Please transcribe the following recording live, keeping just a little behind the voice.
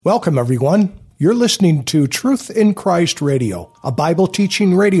Welcome, everyone. You're listening to Truth in Christ Radio, a Bible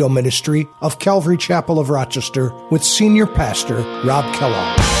teaching radio ministry of Calvary Chapel of Rochester with Senior Pastor Rob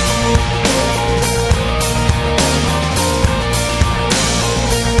Kellogg.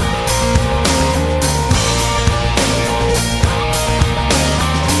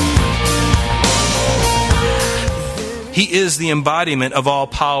 He is the embodiment of all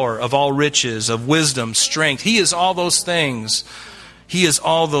power, of all riches, of wisdom, strength. He is all those things. He is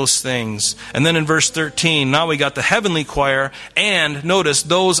all those things. And then in verse 13, now we got the heavenly choir, and notice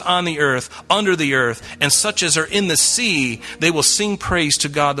those on the earth, under the earth, and such as are in the sea, they will sing praise to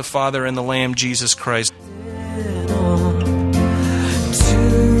God the Father and the Lamb Jesus Christ.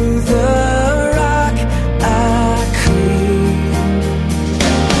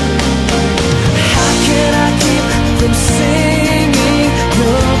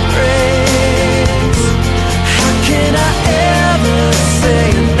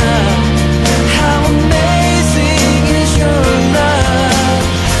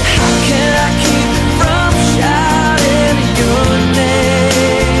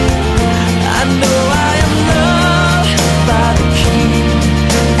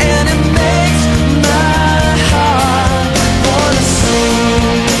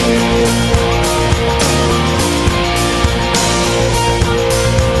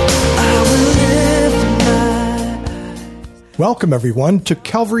 Welcome, everyone, to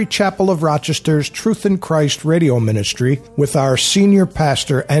Calvary Chapel of Rochester's Truth in Christ radio ministry with our senior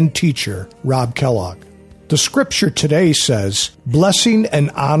pastor and teacher, Rob Kellogg. The scripture today says, "Blessing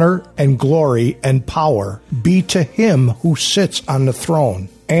and honor and glory and power be to him who sits on the throne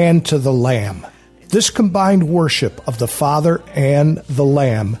and to the Lamb." This combined worship of the Father and the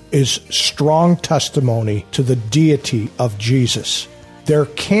Lamb is strong testimony to the deity of Jesus. There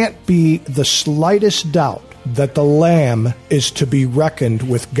can't be the slightest doubt that the Lamb is to be reckoned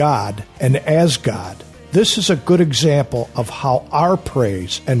with God and as God. This is a good example of how our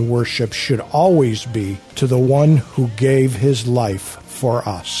praise and worship should always be to the one who gave his life for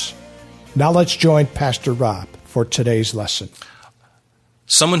us. Now let's join Pastor Rob for today's lesson.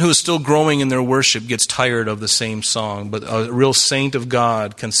 Someone who is still growing in their worship gets tired of the same song, but a real saint of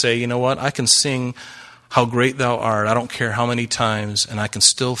God can say, you know what, I can sing how great thou art, I don't care how many times, and I can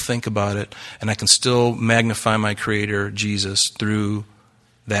still think about it, and I can still magnify my Creator, Jesus, through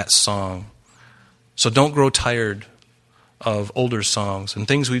that song. So don't grow tired of older songs and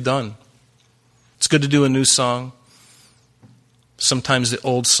things we've done. It's good to do a new song. Sometimes the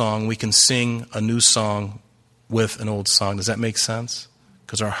old song, we can sing a new song with an old song. Does that make sense?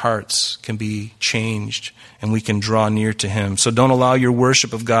 Because our hearts can be changed, and we can draw near to Him. So don't allow your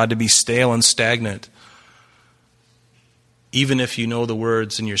worship of God to be stale and stagnant. Even if you know the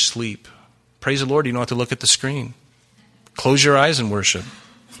words in your sleep. Praise the Lord, you don't have to look at the screen. Close your eyes and worship.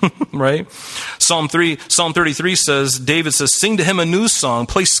 Right? Psalm 33 says, David says, sing to him a new song,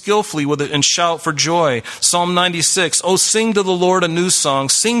 play skillfully with it and shout for joy. Psalm 96, oh, sing to the Lord a new song,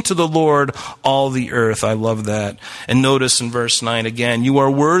 sing to the Lord all the earth. I love that. And notice in verse 9 again, you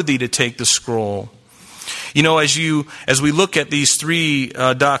are worthy to take the scroll. You know, as we look at these three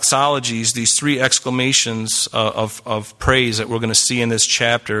doxologies, these three exclamations of praise that we're going to see in this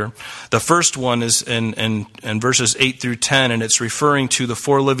chapter, the first one is in verses 8 through 10, and it's referring to the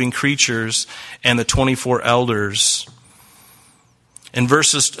four living creatures and the 24 elders. In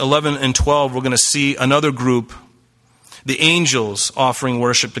verses 11 and 12, we're going to see another group, the angels offering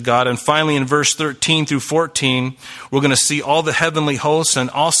worship to God. And finally, in verse 13 through 14, we're going to see all the heavenly hosts and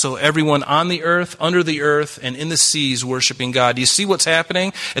also everyone on the earth, under the earth, and in the seas worshiping God. Do you see what's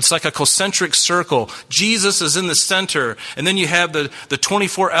happening? It's like a concentric circle. Jesus is in the center, and then you have the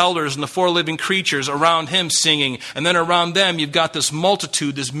 24 elders and the four living creatures around him singing. And then around them, you've got this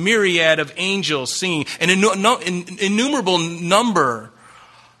multitude, this myriad of angels singing, an innumerable number,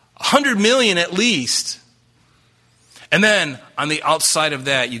 100 million at least. And then on the outside of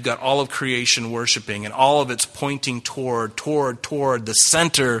that, you've got all of creation worshiping, and all of it's pointing toward the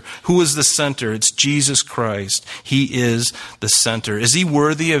center. Who is the center? It's Jesus Christ. He is the center. Is he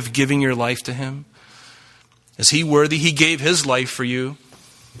worthy of giving your life to him? Is he worthy? He gave his life for you.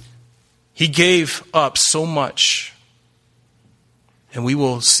 He gave up so much, and we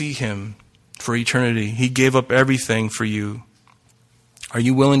will see him for eternity. He gave up everything for you. Are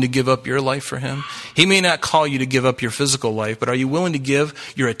you willing to give up your life for him? He may not call you to give up your physical life, but are you willing to give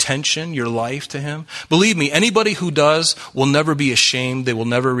your attention, your life to him? Believe me, anybody who does will never be ashamed. They will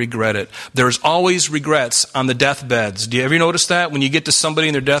never regret it. There's always regrets on the deathbeds. Do you ever notice that? When you get to somebody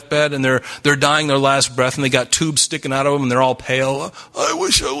in their deathbed and they're dying their last breath and they got tubes sticking out of them and they're all pale. I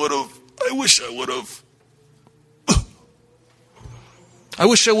wish I would have. I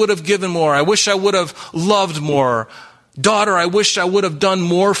wish I would have given more. I wish I would have loved more. Daughter, I wish I would have done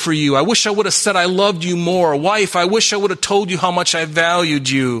more for you. I wish I would have said I loved you more. Wife, I wish I would have told you how much I valued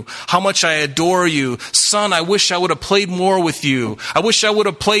you, how much I adore you. Son, I wish I would have played more with you. I wish I would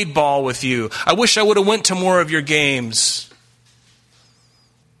have played ball with you. I wish I would have went to more of your games.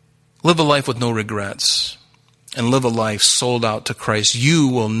 Live a life with no regrets and live a life sold out to Christ. You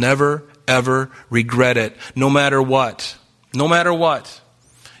will never, ever regret it, no matter what. No matter what.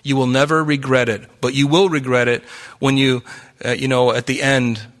 You will never regret it, but you will regret it when you at the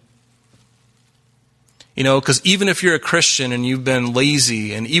end. Because even if you're a Christian and you've been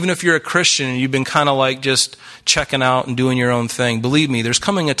lazy, and even if you're a Christian and you've been kind of like just checking out and doing your own thing, believe me, there's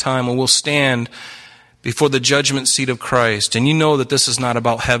coming a time when we'll stand before the judgment seat of Christ. And you know that this is not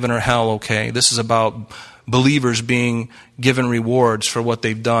about heaven or hell, okay? This is about believers being given rewards for what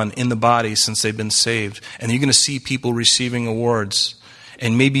they've done in the body since they've been saved. And you're going to see people receiving awards.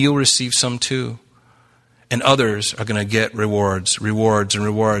 And maybe you'll receive some too. And others are going to get rewards.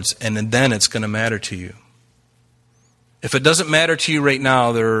 And then it's going to matter to you. If it doesn't matter to you right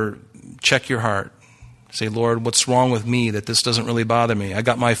now, check your heart. Say, Lord, what's wrong with me that this doesn't really bother me? I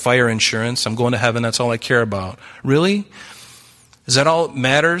got my fire insurance. I'm going to heaven. That's all I care about. Really? Is that all that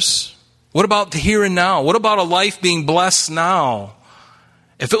matters? What about the here and now? What about a life being blessed now?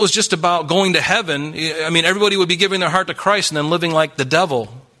 If it was just about going to heaven, everybody would be giving their heart to Christ and then living like the devil.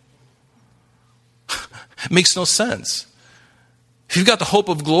 It makes no sense. If you've got the hope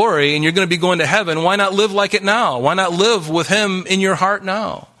of glory and you're going to be going to heaven, why not live like it now? Why not live with Him in your heart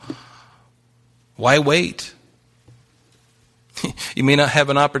now? Why wait? You may not have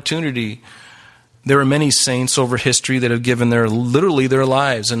an opportunity. There are many saints over history that have given their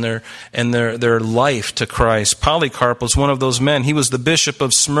lives and their life to Christ. Polycarp was one of those men. He was the bishop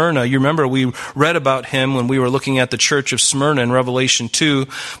of Smyrna. You remember we read about him when we were looking at the church of Smyrna in Revelation 2.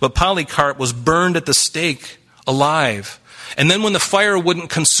 But Polycarp was burned at the stake alive. And then when the fire wouldn't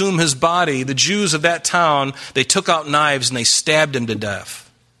consume his body, the Jews of that town, they took out knives and they stabbed him to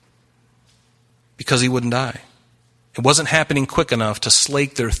death because he wouldn't die. It wasn't happening quick enough to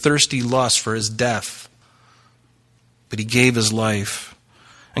slake their thirsty lust for his death. But he gave his life.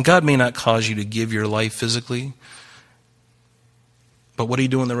 And God may not cause you to give your life physically, but what are you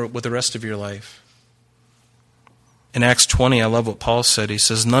doing with the rest of your life? In Acts 20, I love what Paul said. He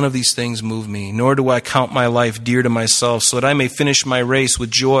says, none of these things move me, nor do I count my life dear to myself, so that I may finish my race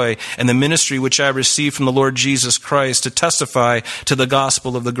with joy and the ministry which I received from the Lord Jesus Christ to testify to the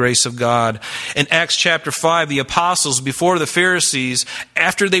gospel of the grace of God. In Acts chapter 5, the apostles before the Pharisees,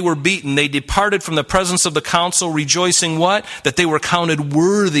 after they were beaten, they departed from the presence of the council, rejoicing what? That they were counted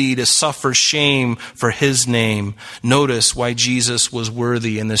worthy to suffer shame for His name. Notice why Jesus was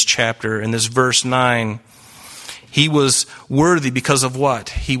worthy in this chapter, in this verse 9. He was worthy because of what?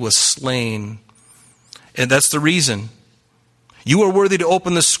 He was slain. And that's the reason. You are worthy to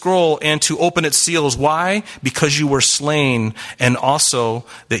open the scroll and to open its seals. Why? Because you were slain, and also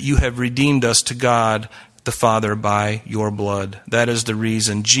that you have redeemed us to God the Father by your blood. That is the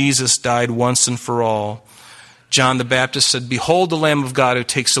reason. Jesus died once and for all. John the Baptist said, behold the Lamb of God who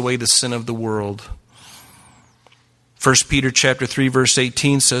takes away the sin of the world. 1 Peter chapter 3 verse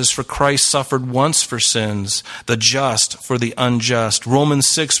 18 says, for Christ suffered once for sins, the just for the unjust. Romans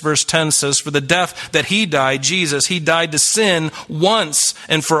 6 verse 10 says, for the death that He died, Jesus, He died to sin once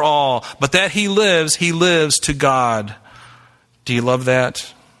and for all. But that He lives to God. Do you love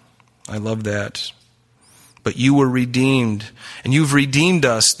that? I love that. But you were redeemed, and you've redeemed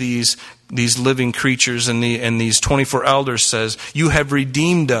us, these living creatures and these 24 elders says, you have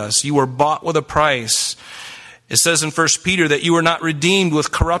redeemed us. You were bought with a price. It says in 1 Peter that you are not redeemed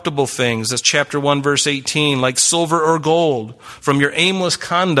with corruptible things. That's chapter 1, verse 18, like silver or gold from your aimless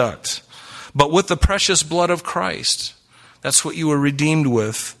conduct, but with the precious blood of Christ. That's what you were redeemed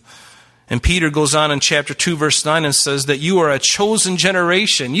with. And Peter goes on in chapter 2, verse 9 and says that you are a chosen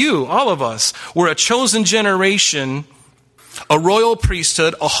generation. You, all of us, were a chosen generation, a royal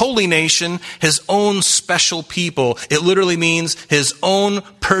priesthood, a holy nation, His own special people. It literally means His own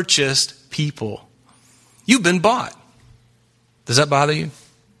purchased people. You've been bought. Does that bother you?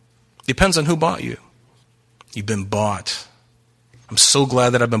 Depends on who bought you. You've been bought. I'm so glad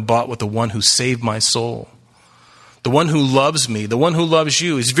that I've been bought with the one who saved my soul. The one who loves me, the one who loves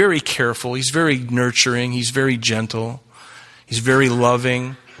you. He's very careful. He's very nurturing. He's very gentle. He's very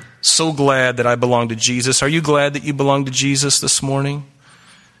loving. So glad that I belong to Jesus. Are you glad that you belong to Jesus this morning?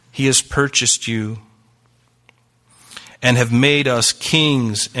 He has purchased you. and have made us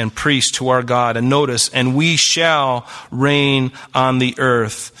kings and priests to our God. And notice, and we shall reign on the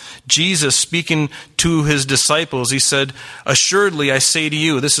earth. Jesus, speaking to his disciples, he said, assuredly I say to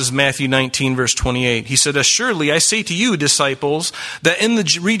you, this is Matthew 19, verse 28. He said, assuredly I say to you, disciples, that in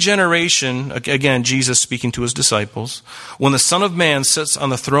the regeneration, again, Jesus speaking to his disciples, when the Son of Man sits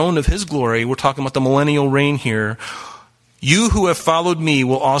on the throne of his glory, we're talking about the millennial reign here, you who have followed me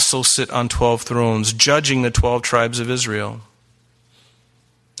will also sit on 12 thrones, judging the 12 tribes of Israel.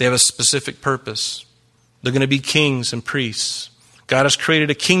 They have a specific purpose. They're going to be kings and priests. God has created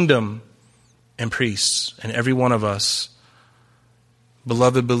a kingdom and priests, and every one of us,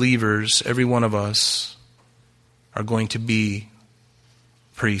 beloved believers, every one of us are going to be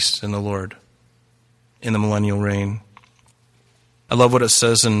priests in the Lord in the millennial reign. I love what it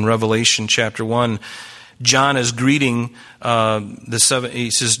says in Revelation chapter 1. John is greeting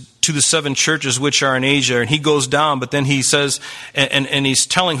he says, to the 7 churches which are in Asia, and he goes down, but then he says, and he's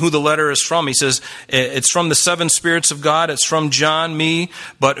telling who the letter is from. He says, it's from the 7 spirits of God, it's from John, me,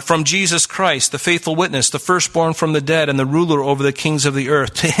 but from Jesus Christ, the faithful witness, the firstborn from the dead, and the ruler over the kings of the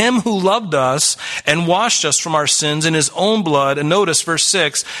earth. To him who loved us and washed us from our sins in his own blood, and notice verse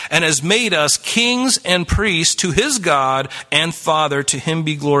 6, and has made us kings and priests to his God and Father, to him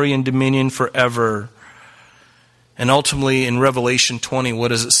be glory and dominion forever. And ultimately, in Revelation 20, what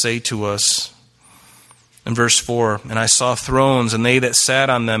does it say to us? In verse 4, and I saw thrones, and they that sat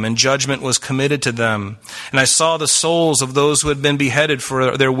on them, and judgment was committed to them. And I saw the souls of those who had been beheaded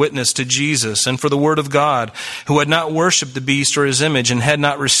for their witness to Jesus, and for the word of God, who had not worshipped the beast or his image, and had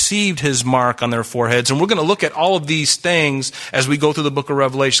not received his mark on their foreheads. And we're going to look at all of these things as we go through the book of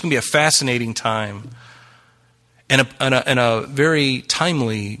Revelation. It's going to be a fascinating time, and a very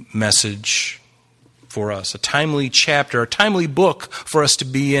timely message for us, a timely chapter, a timely book for us to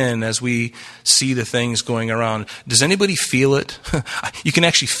be in as we see the things going around. Does anybody feel it? You can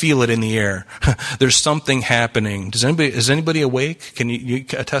actually feel it in the air. There's something happening. Is anybody awake? Can you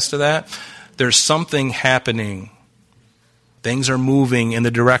attest to that? There's something happening. Things are moving in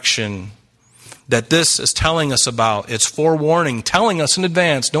the direction that this is telling us about. It's forewarning, telling us in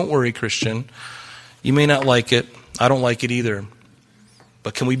advance. Don't worry, Christian. You may not like it. I don't like it either.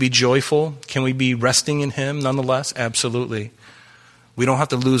 But can we be joyful? Can we be resting in him nonetheless? Absolutely. We don't have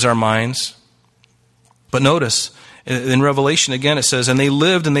to lose our minds. But notice, in Revelation again it says, and they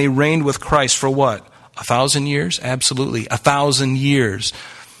lived and they reigned with Christ for what? 1,000 years? Absolutely. 1,000 years.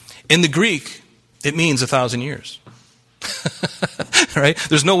 In the Greek, it means 1,000 years. Right?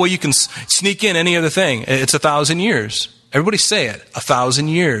 There's no way you can sneak in any other thing. It's 1,000 years. Everybody say it. 1,000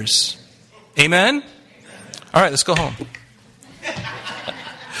 years. Amen? All right, let's go home.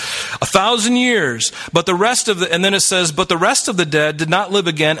 1,000 years, but the rest of and then it says, but the rest of the dead did not live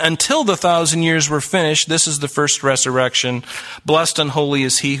again until the 1,000 years were finished. This is the first resurrection. Blessed and holy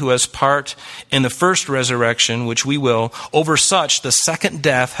is he who has part in the first resurrection, which we will. Over such, the second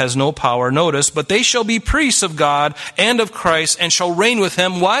death has no power. Notice, but they shall be priests of God and of Christ and shall reign with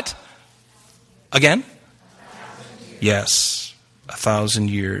him. What? Again? Yes,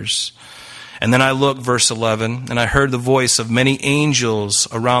 1,000 years. And then I looked, verse 11, and I heard the voice of many angels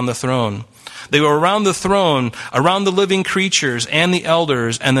around the throne. They were around the throne, around the living creatures and the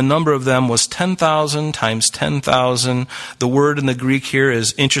elders, and the number of them was 10,000 times 10,000. The word in the Greek here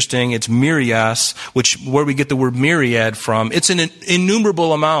is interesting. It's myrias, where we get the word myriad from. It's an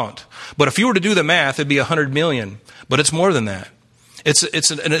innumerable amount. But if you were to do the math, it'd be 100 million. But it's more than that. It's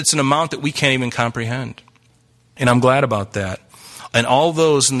an amount that we can't even comprehend. And I'm glad about that. And all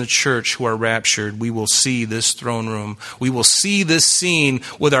those in the church who are raptured, we will see this throne room. We will see this scene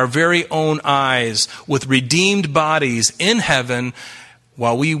with our very own eyes, with redeemed bodies in heaven,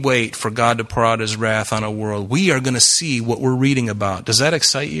 while we wait for God to pour out his wrath on a world. We are going to see what we're reading about. Does that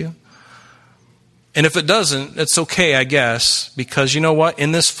excite you? And if it doesn't, it's okay, I guess, because you know what?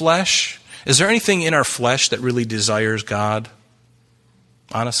 In this flesh, is there anything in our flesh that really desires God?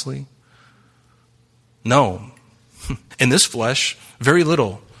 Honestly? No. In this flesh, very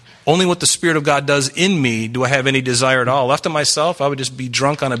little. Only what the Spirit of God does in me do I have any desire at all. Left to myself, I would just be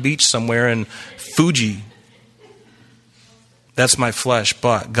drunk on a beach somewhere in Fuji. That's my flesh,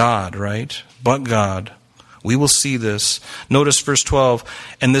 but God, right? But God. We will see this. Notice verse 12.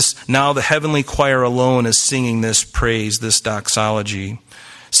 And this, now the heavenly choir alone is singing this praise, this doxology,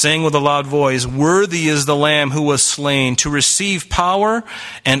 saying with a loud voice, worthy is the Lamb who was slain to receive power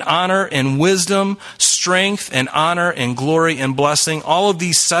and honor and wisdom, strength and honor and glory and blessing. All of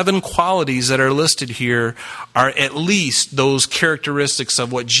these 7 qualities that are listed here are at least those characteristics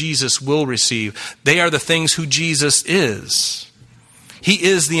of what Jesus will receive. They are the things who Jesus is. He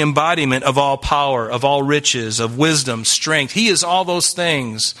is the embodiment of all power, of all riches, of wisdom, strength. He is all those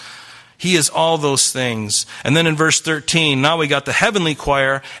things. He is all those things. And then in verse 13, now we got the heavenly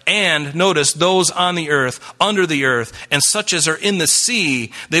choir, and notice, those on the earth, under the earth, and such as are in the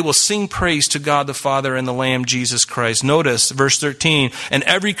sea, they will sing praise to God the Father and the Lamb Jesus Christ. Notice verse 13, and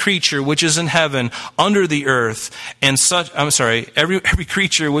every creature which is in heaven, under the earth, and every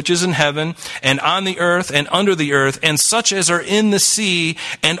creature which is in heaven, and on the earth, and under the earth, and such as are in the sea,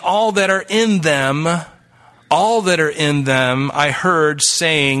 and all that are in them, I heard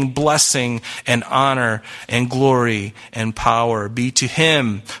saying, blessing and honor and glory and power be to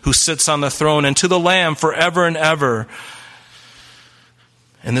him who sits on the throne and to the Lamb forever and ever.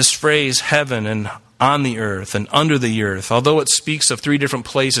 And this phrase, heaven and on the earth and under the earth, although it speaks of three different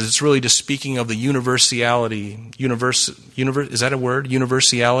places, it's really just speaking of the universality. Is that a word?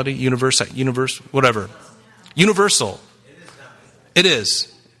 Universality? Whatever. Universal. It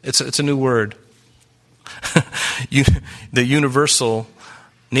is. It's a new word. The universal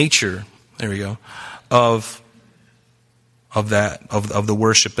nature, there we go, of the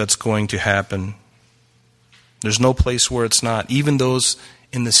worship that's going to happen. There's no place where it's not, even those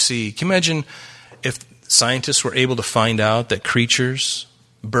in the sea. Can you imagine if scientists were able to find out that creatures,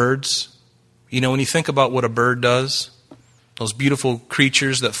 birds, when you think about what a bird does, those beautiful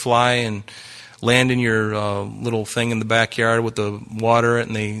creatures that fly and land in your little thing in the backyard with the water,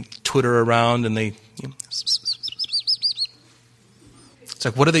 and they twitter around and they... It's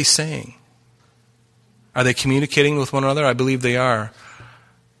like, what are they saying? Are they communicating with one another? I believe they are.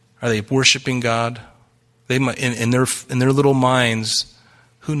 Are they worshiping God? They might, in their little minds,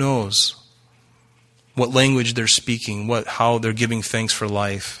 who knows what language they're speaking, how they're giving thanks for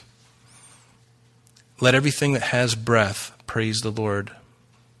life. Let everything that has breath praise the Lord.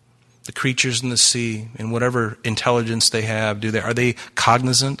 The creatures in the sea, and whatever intelligence they have, are they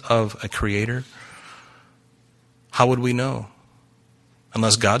cognizant of a creator? How would we know?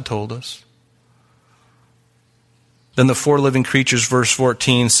 Unless God told us. Then the four living creatures, verse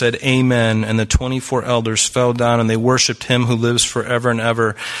 14, said, Amen. And the 24 elders fell down and they worshiped him who lives forever and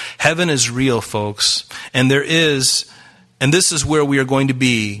ever. Heaven is real, folks. And this is where we are going to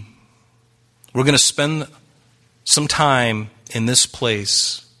be. We're going to spend some time in this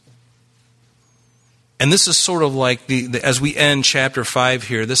place. And this is sort of like, as we end chapter 5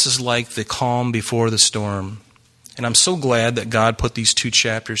 here, this is like the calm before the storm. And I'm so glad that God put these two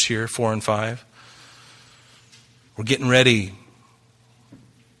chapters here, 4 and 5. We're getting ready.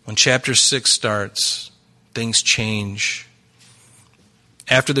 When chapter 6 starts, things change.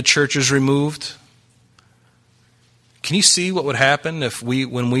 After the church is removed, can you see what would happen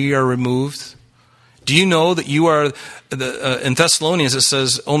when we are removed? Do you know that you are, in Thessalonians it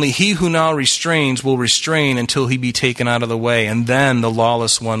says, only he who now restrains will restrain until he be taken out of the way, and then the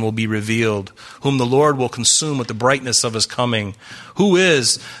lawless one will be revealed, whom the Lord will consume with the brightness of his coming. Who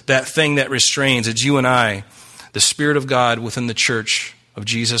is that thing that restrains? It's you and I, the Spirit of God within the church of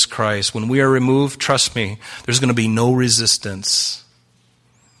Jesus Christ. When we are removed, trust me, there's going to be no resistance.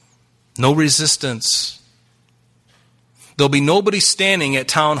 No resistance. There'll be nobody standing at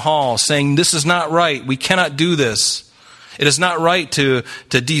town hall saying, this is not right, we cannot do this. It is not right to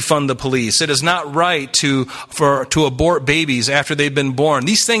defund the police. It is not right to abort babies after they've been born.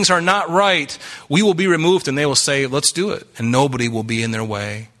 These things are not right. We will be removed, and they will say, let's do it. And nobody will be in their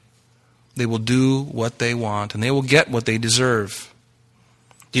way. They will do what they want, and they will get what they deserve.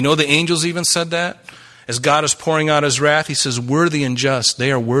 Do you know the angels even said that? As God is pouring out his wrath, he says, worthy and just,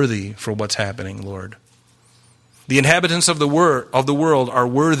 they are worthy for what's happening, Lord. The inhabitants of the world are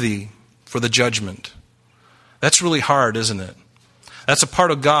worthy for the judgment. That's really hard, isn't it? That's a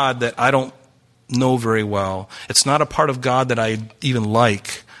part of God that I don't know very well. It's not a part of God that I even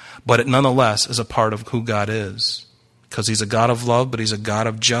like, but it nonetheless is a part of who God is. Because he's a God of love, but he's a God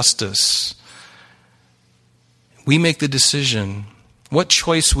of justice. We make the decision. What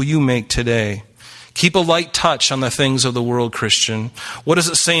choice will you make today? Keep a light touch on the things of the world, Christian. What does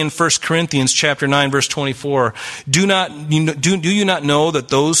it say in 1 Corinthians chapter 9, verse 24? Do you not know that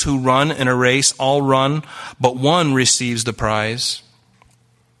those who run in a race all run, but one receives the prize?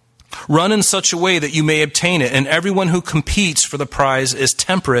 Run in such a way that you may obtain it, and everyone who competes for the prize is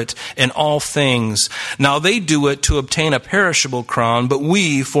temperate in all things. Now they do it to obtain a perishable crown, but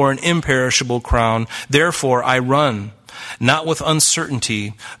we for an imperishable crown. Therefore I run. not with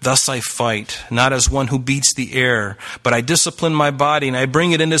uncertainty. Thus I fight, not as one who beats the air, but I discipline my body and I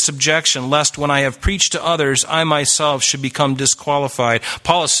bring it into subjection, lest when I have preached to others, I myself should become disqualified.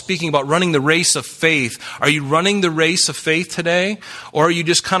 Paul is speaking about running the race of faith. Are you running the race of faith today? Or are you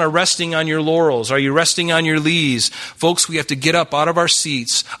just kind of resting on your laurels? Are you resting on your lees? Folks, we have to get up out of our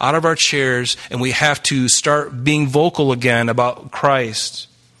seats, out of our chairs, and we have to start being vocal again about Christ.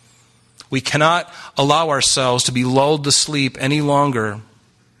 We cannot allow ourselves to be lulled to sleep any longer.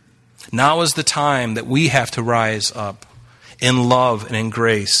 Now is the time that we have to rise up in love and in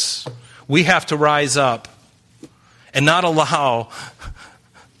grace. We have to rise up and not allow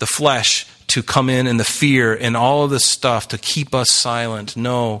the flesh to come in and the fear and all of this stuff to keep us silent.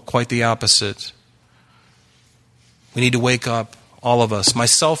 No, quite the opposite. We need to wake up, all of us,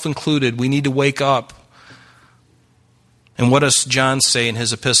 myself included. We need to wake up. And what does John say in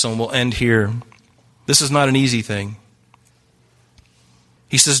his epistle? And we'll end here. This is not an easy thing.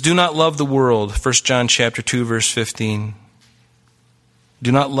 He says, do not love the world. 1 John chapter 2, verse 15.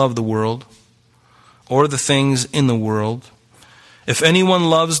 Do not love the world or the things in the world. If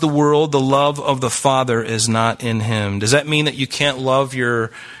anyone loves the world, the love of the Father is not in him. Does that mean that you can't love your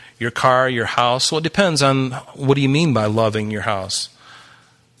car, your house? Well, it depends on what do you mean by loving your house.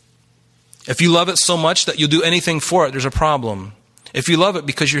 If you love it so much that you'll do anything for it, there's a problem. If you love it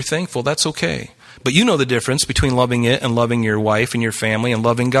because you're thankful, that's okay. But you know the difference between loving it and loving your wife and your family and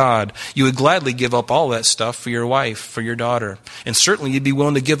loving God. You would gladly give up all that stuff for your wife, for your daughter. And certainly you'd be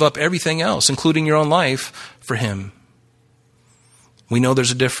willing to give up everything else, including your own life, for Him. We know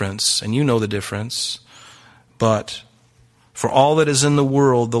there's a difference, and you know the difference. But for all that is in the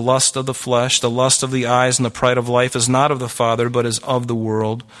world, the lust of the flesh, the lust of the eyes, and the pride of life is not of the Father, but is of the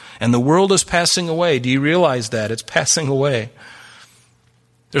world. And the world is passing away. Do you realize that? It's passing away.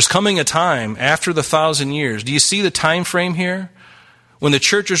 There's coming a time after the 1,000 years. Do you see the time frame here? When the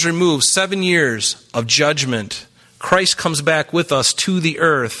church is removed, 7 years of judgment. Christ comes back with us to the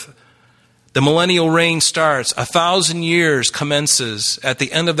earth. The millennial reign starts. 1,000 years commences. At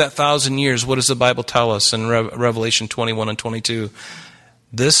the end of that 1,000 years, what does the Bible tell us in Revelation 21 and 22?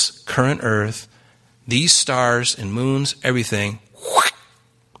 This current earth, these stars and moons, everything,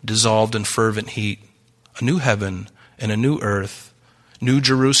 dissolved in fervent heat. A new heaven and a new earth. New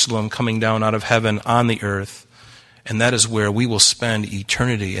Jerusalem coming down out of heaven on the earth. And that is where we will spend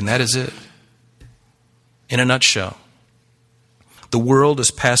eternity. And that is it. In a nutshell. The world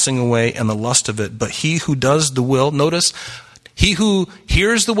is passing away and the lust of it, but he who does the will, notice, he who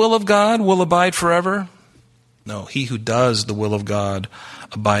hears the will of God will abide forever. No, he who does the will of God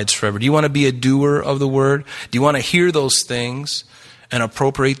abides forever. Do you want to be a doer of the word? Do you want to hear those things and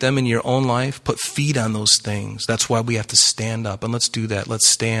appropriate them in your own life? Put feet on those things. That's why we have to stand up, and let's do that. Let's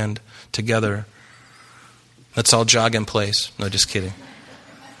stand together. Let's all jog in place. No, just kidding.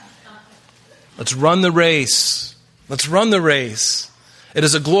 Let's run the race. Let's run the race. It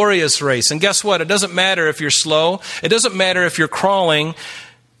is a glorious race. And guess what? It doesn't matter if you're slow. It doesn't matter if you're crawling.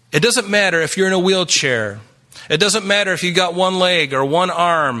 It doesn't matter if you're in a wheelchair. It doesn't matter if you got one leg or one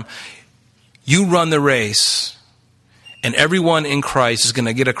arm. You run the race. And everyone in Christ is going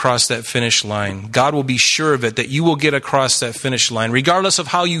to get across that finish line. God will be sure of it, that you will get across that finish line, regardless of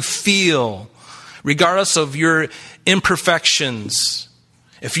how you feel, regardless of your imperfections.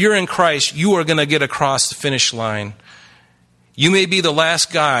 If you're in Christ, you are going to get across the finish line. You may be the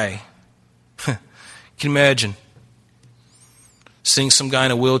last guy. Can you imagine? Seeing some guy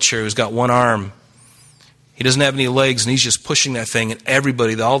in a wheelchair who's got one arm. He doesn't have any legs, and he's just pushing that thing, and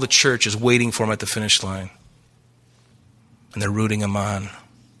everybody, all the church is waiting for him at the finish line. And they're rooting him on.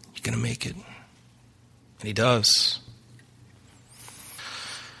 You're going to make it. And he does.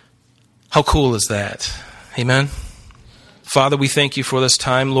 How cool is that? Amen? Father, we thank you for this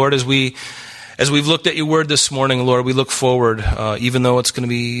time. Lord, as we've looked at your word this morning, Lord, we look forward, even though it's going to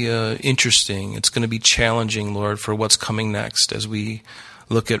be interesting, it's going to be challenging, Lord, for what's coming next as we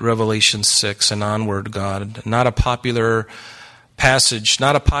look at Revelation 6 and onward, God. Not a popular passage,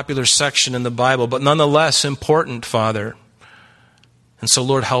 not a popular section in the Bible, but nonetheless important, Father. And so,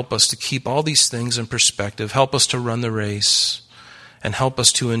 Lord, help us to keep all these things in perspective. Help us to run the race. And help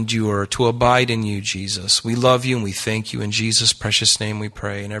us to endure, to abide in you, Jesus. We love you and we thank you. In Jesus' precious name we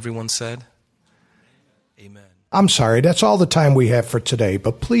pray. And everyone said, amen. I'm sorry, that's all the time we have for today,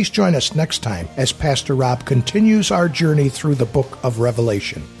 but please join us next time as Pastor Rob continues our journey through the book of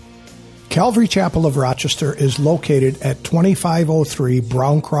Revelation. Calvary Chapel of Rochester is located at 2503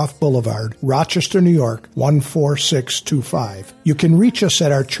 Browncroft Boulevard, Rochester, New York, 14625. You can reach us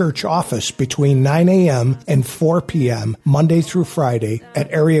at our church office between 9 a.m. and 4 p.m. Monday through Friday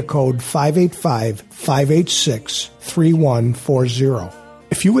at area code 585-586-3140.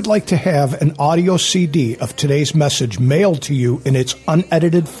 If you would like to have an audio CD of today's message mailed to you in its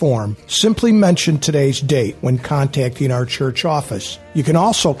unedited form, simply mention today's date when contacting our church office. You can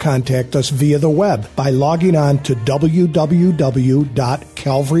also contact us via the web by logging on to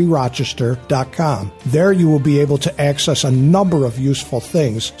www.calvaryrochester.com. There you will be able to access a number of useful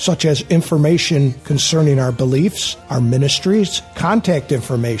things, such as information concerning our beliefs, our ministries, contact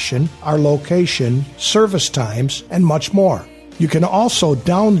information, our location, service times, and much more. You can also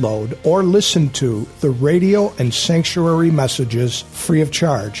download or listen to the radio and sanctuary messages free of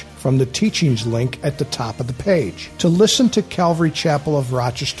charge from the teachings link at the top of the page. To listen to Calvary Chapel of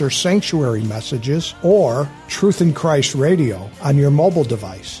Rochester sanctuary messages or Truth in Christ Radio on your mobile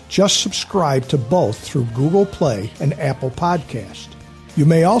device, just subscribe to both through Google Play and Apple Podcast. You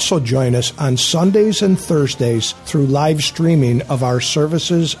may also join us on Sundays and Thursdays through live streaming of our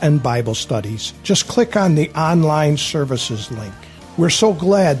services and Bible studies. Just click on the online services link. We're so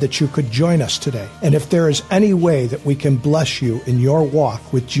glad that you could join us today. And if there is any way that we can bless you in your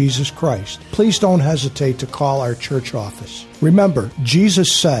walk with Jesus Christ, please don't hesitate to call our church office. Remember,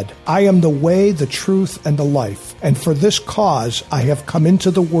 Jesus said, "I am the way, the truth, and the life, and for this cause I have come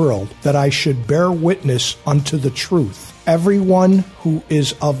into the world, that I should bear witness unto the truth. Everyone who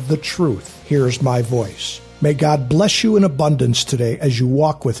is of the truth hears my voice." May God bless you in abundance today as you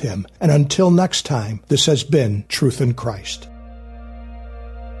walk with Him. And until next time, this has been Truth in Christ.